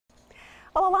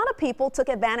Well, a lot of people took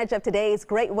advantage of today's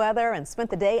great weather and spent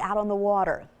the day out on the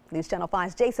water. News Channel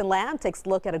 5's Jason Lamb takes a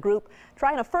look at a group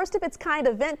trying a first-of-its-kind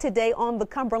event today on the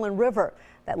Cumberland River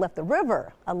that left the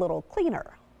river a little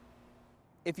cleaner.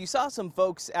 If you saw some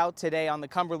folks out today on the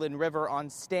Cumberland River on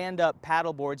stand-up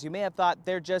paddleboards, you may have thought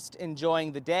they're just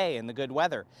enjoying the day and the good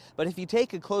weather. But if you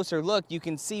take a closer look, you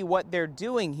can see what they're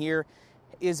doing here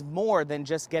is more than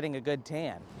just getting a good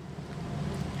tan.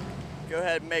 Go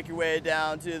ahead and make your way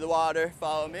down to the water.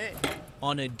 Follow me.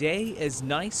 On a day as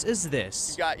nice as this,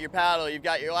 You've got your paddle, you've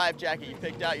got your life jacket, you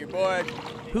picked out your board.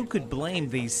 who could blame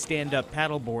these stand-up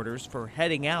paddleboarders for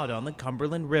heading out on the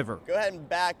Cumberland River? Go ahead and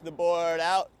back the board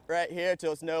out right here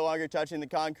till it's no longer touching the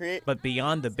concrete. But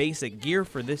beyond the basic gear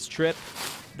for this trip,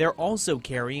 they're also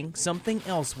carrying something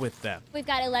else with them. We've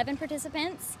got 11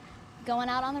 participants going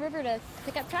out on the river to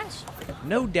pick up trash.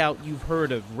 No doubt you've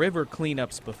heard of river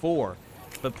cleanups before,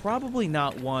 but probably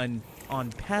not one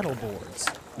on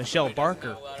paddleboards. Michelle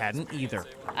Barker hadn't either.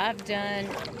 I've done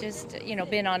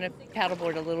been on a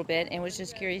paddleboard a little bit and was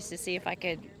just curious to see if I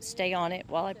could stay on it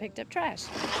while I picked up trash.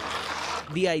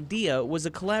 The idea was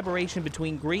a collaboration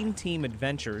between Green Team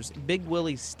Adventures, Big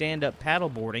Willie's stand-up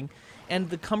paddleboarding, and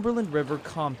the Cumberland River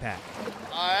Compact.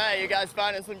 All right, you guys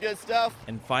finding some good stuff?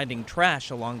 And finding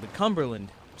trash along the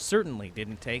Cumberland certainly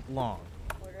didn't take long.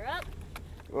 Order up.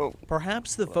 Whoa.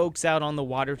 Perhaps the folks out on the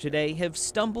water today have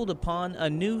stumbled upon a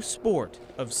new sport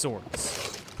of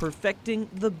sorts, perfecting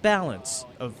the balance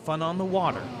of fun on the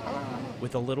water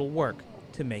with a little work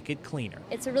to make it cleaner.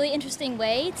 It's a really interesting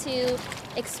way to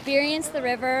experience the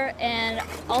river and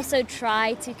also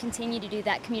try to continue to do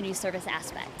that community service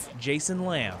aspect. Jason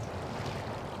Lamb,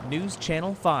 News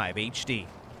Channel 5 HD.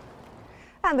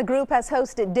 And the group has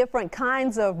hosted different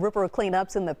kinds of river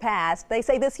cleanups in the past. They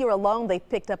say this year alone they've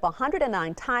picked up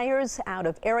 109 tires out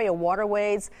of area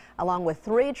waterways along with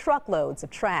 3 truckloads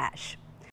of trash.